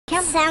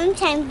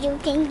Sometimes you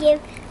can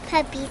give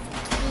puppies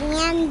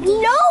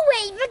candy. No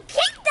way, but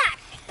give that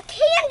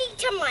candy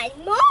to my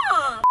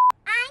mom.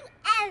 I'm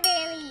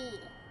Everly.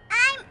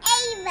 I'm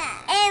Ava.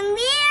 And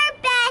we're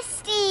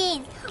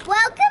besties.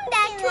 Welcome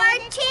back to our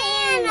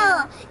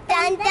channel.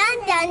 Dun, dun,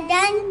 dun,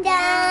 dun,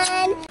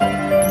 dun.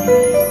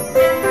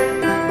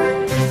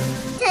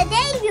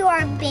 Today you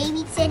are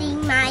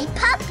babysitting my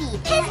puppy.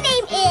 His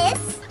name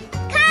is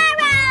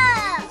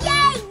CARL.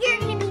 Yay, you're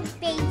going to be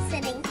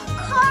babysitting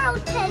CARL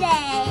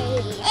today.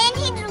 And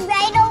he's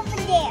right over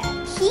there.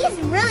 He's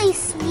really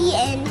sweet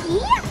and he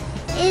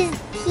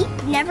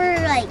never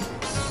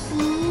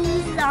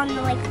pees on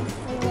the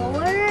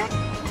floor.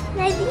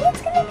 And I think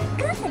it's gonna be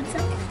good. But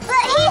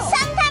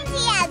sometimes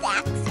he has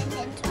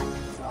accidents on the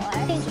floor.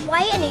 He's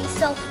white and he's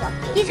so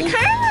fluffy. He's kind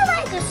of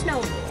like a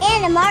snowman.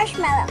 And a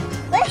marshmallow.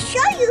 Let's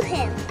show you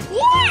him.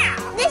 Yeah!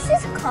 This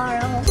is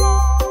CARL.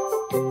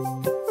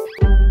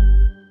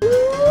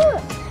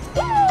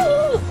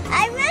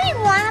 I really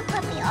want a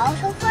puppy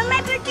also for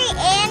my birthday,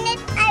 and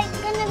I'm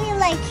gonna be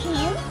like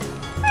him.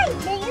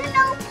 Did you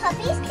know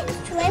puppies can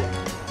swim?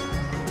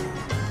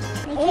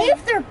 Only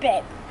if they're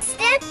big.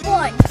 Step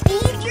 1,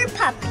 feed your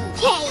puppy.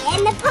 Okay,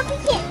 and the puppy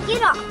can't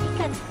get off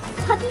because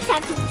puppies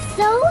have to be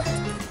so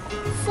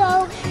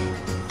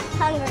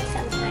hungry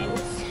sometimes.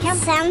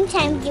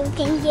 Sometimes you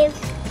can give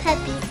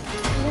puppies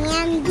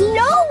candy.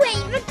 No way,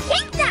 but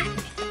give that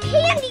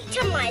candy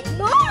to my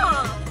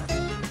mom.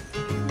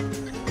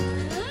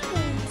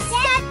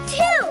 Step 2,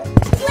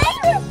 play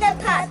with the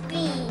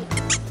puppy.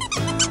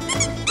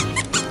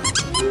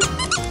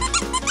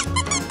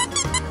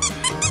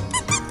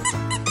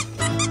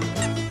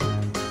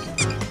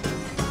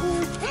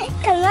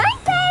 Come on,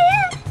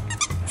 Sarah.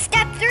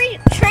 Step 3,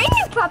 train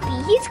your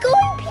puppy. He's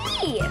going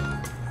pee.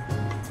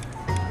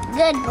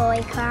 Good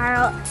boy,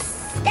 CARL.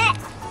 Step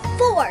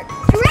 4,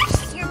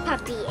 dress your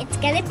puppy. It's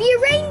gonna be a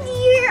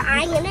reindeer.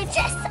 I'm gonna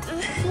dress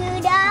him.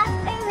 Shoot off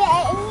a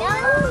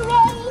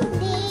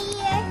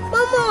reindeer.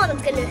 My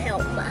mom's gonna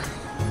help.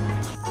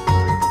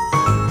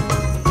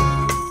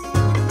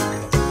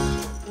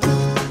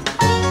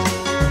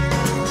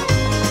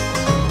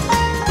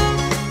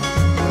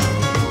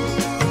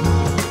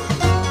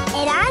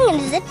 And I'm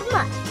gonna zip him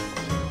up.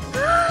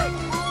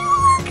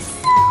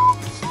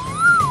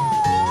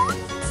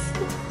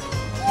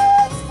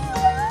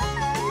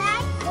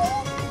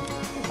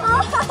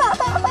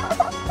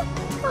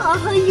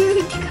 Oh,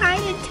 you're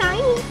kind of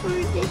tiny for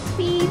this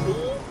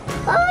baby.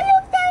 Oh,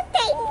 look how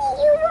tiny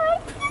you are.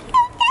 Look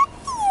how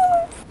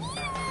cute.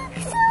 You look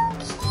so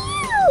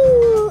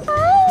cute.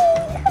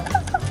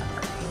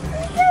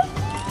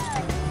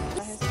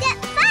 Step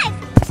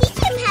 5, teach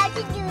him how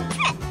to do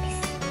tricks.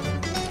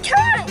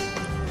 Turn.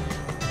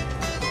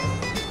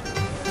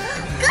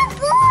 Good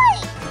boy.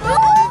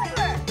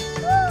 Over.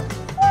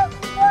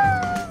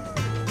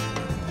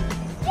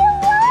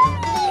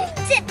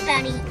 Sit,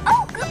 buddy.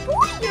 Oh, good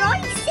boy. You're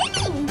already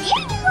sitting. There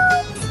you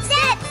go.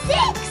 Step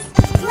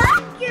 6,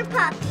 rock your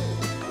puppy.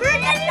 We're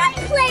gonna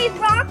play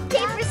rock,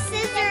 paper,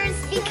 scissors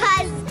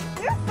because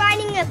we're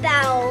fighting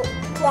about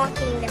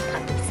walking the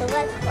puppy. So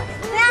let's play.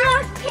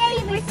 Rock,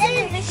 paper,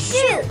 scissors,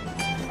 shoot.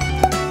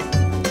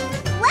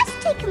 Let's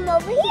take him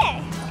over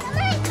here. Come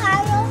on,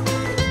 CARL.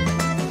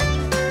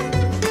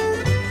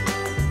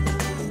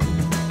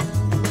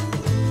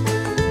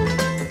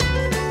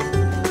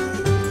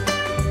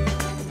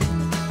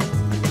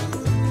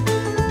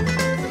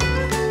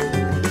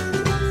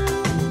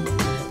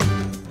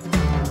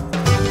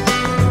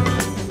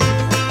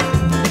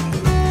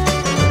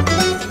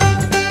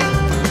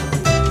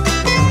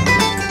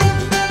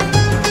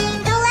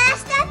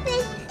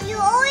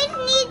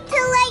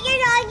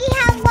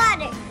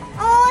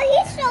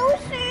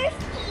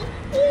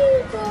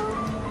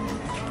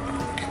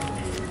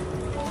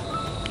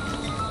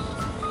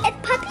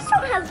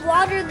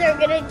 Water, they're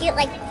gonna get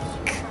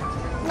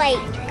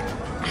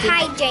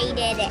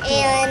hydrated,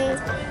 and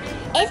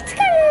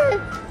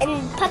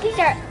puppies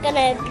are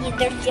gonna be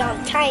thirsty all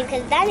the time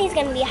because then he's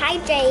gonna be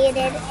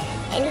hydrated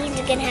and he's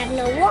gonna have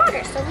no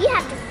water. So we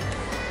have to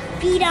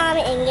feed him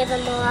and give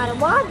him a lot of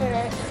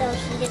water so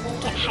he doesn't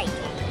get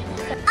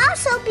hydrated.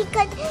 Also,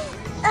 because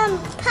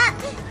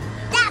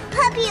that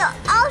puppy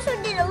also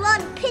did a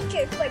lot of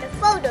pictures for the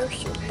photo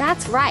shoot.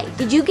 That's right.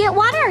 Did you get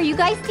water? Are you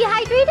guys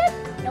dehydrated?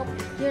 Nope.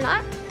 You're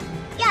not?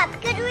 Yeah,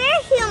 because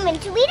we're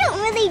humans, we don't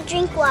really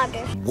drink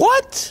water.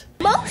 What?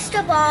 Most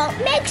of all,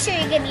 make sure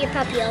you give your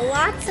puppy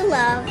lots of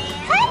love.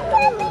 Hi,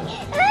 puppy.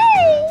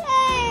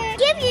 Hey.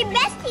 Give your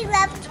bestie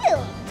love, too.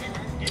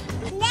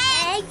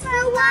 Thanks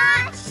for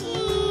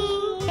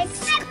watching.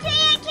 Subscribe to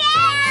your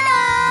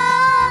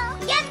channel.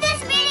 Give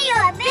this video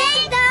a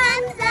big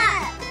thumbs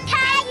up.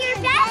 Tag your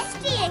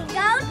bestie and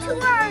go to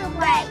our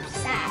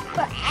website,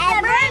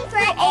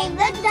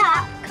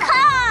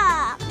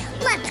 foreverandforava.com.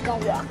 Let's go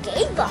walk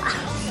Ava.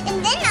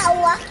 And then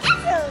I'll walk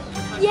Ever.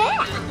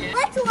 Yeah.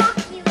 Let's walk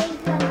you,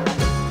 Ava.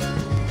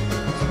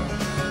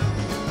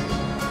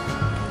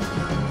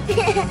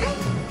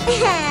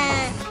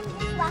 I'm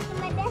just walking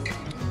my bestie.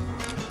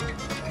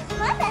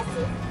 My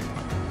bestie.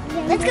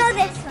 Let's go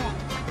this way.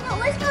 No,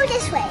 let's go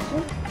this way.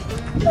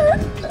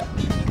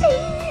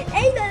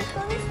 Ava, let's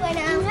go this way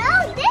now.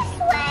 No, this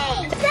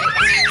way.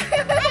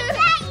 I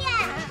got ya.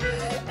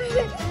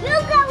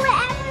 We'll go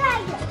wherever I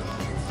go.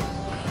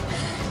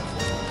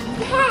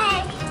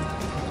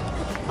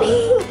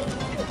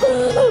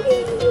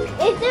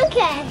 It's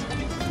okay.